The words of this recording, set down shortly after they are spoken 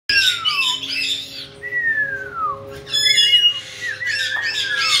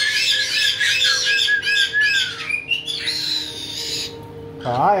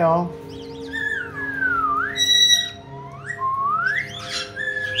Kyle.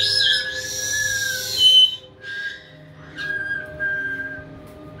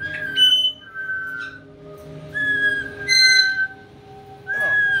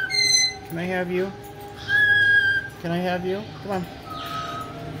 Can I have you? Can I have you? Come on.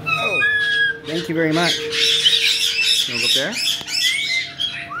 Oh, thank you very much. You wanna go up there?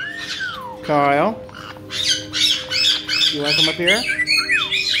 Kyle. You wanna come up here?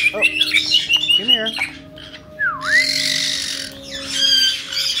 Oh, come here.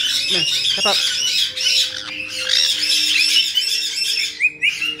 Come here, step up.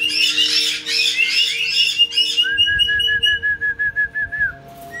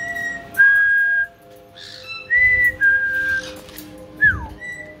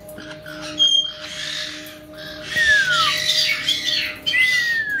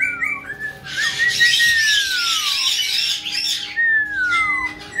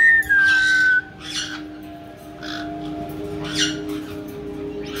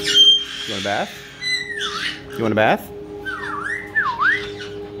 You want a bath? You want a bath?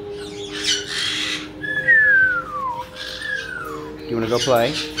 Do you want to go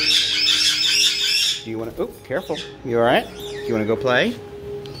play? Do you want to... Oh, careful. You alright? Do you want to go play?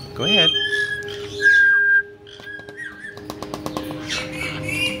 Go ahead.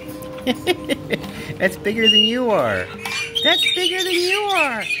 That's bigger than you are. That's bigger than you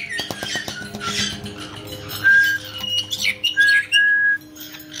are.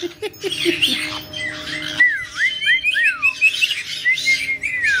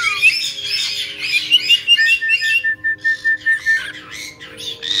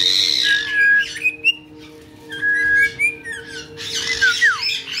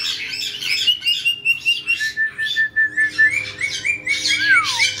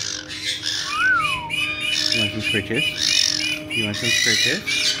 You want some scritches? You want some scritches?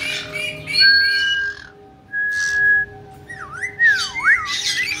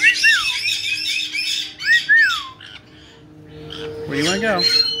 Where do you want to go?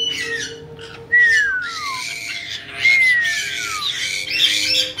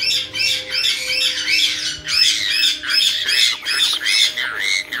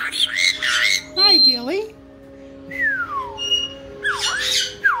 Hi, Gilly.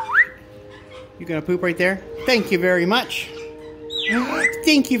 You gonna poop right there? Thank you very much.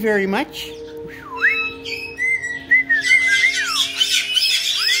 Thank you very much.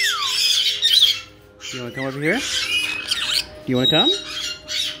 You wanna come over here? Do you want to come?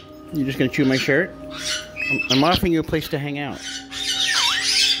 You're just going to chew my shirt? I'm offering you a place to hang out.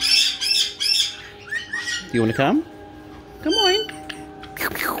 Do you want to come? Come on.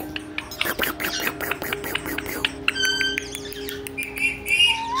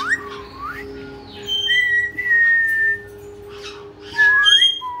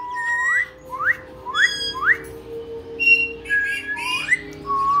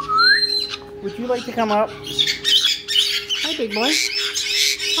 Would you like to come up? Hi, big boy.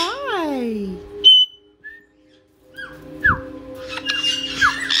 Hi.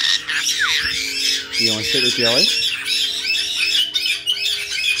 You want to sit with Jelly?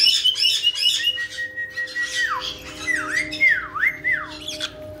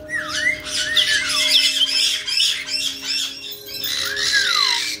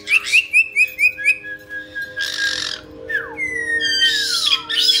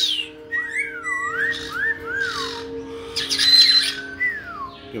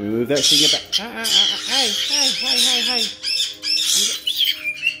 Can we move that so you get back? Hi.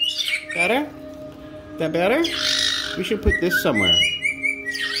 Better? That better? We should put this somewhere.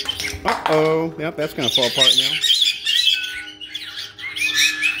 Uh-oh. Yep, that's going to fall apart now.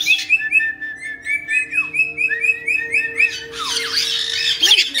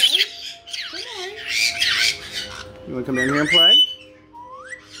 Hi, Joey. Come on. You want to come down here and play?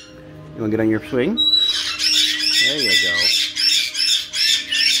 You want to get on your swing? There you go.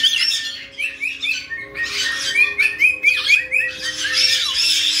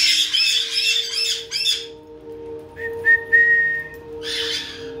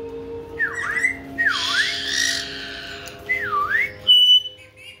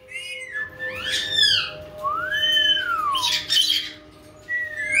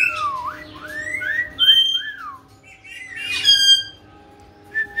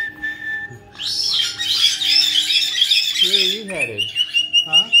 Where are you headed?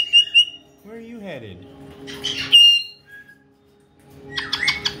 Huh? Where are you headed?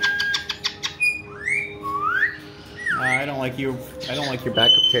 I don't like you. I don't like your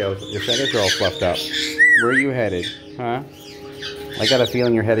backup tail. Your feathers are all fluffed up. Where are you headed? Huh? I got a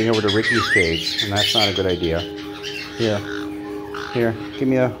feeling you're heading over to Ricky's cage, and that's not a good idea. Yeah. Here, give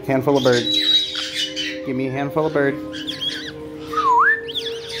me a handful of bird. Give me a handful of bird.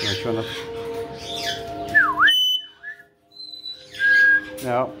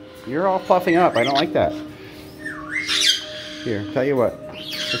 No, you're all puffing up. I don't like that. Here, tell you what.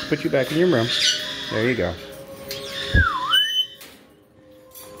 Let's put you back in your room. There you go.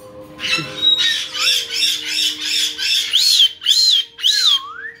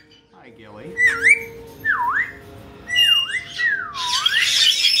 Hi, Gilly.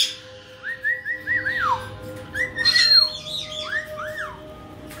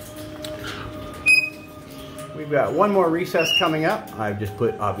 We've got one more recess coming up. I just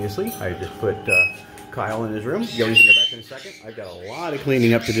put Kyle in his room. Gilly's gonna go back in a second. I've got a lot of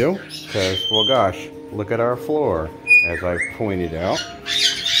cleaning up to do because, well, gosh, look at our floor, as I've pointed out.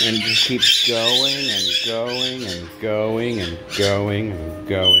 And it just keeps going and going and going and going and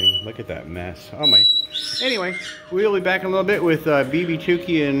going. Look at that mess. Oh my. Anyway, we'll be back in a little bit with BB,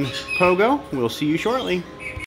 Tukey, and Pogo. We'll see you shortly.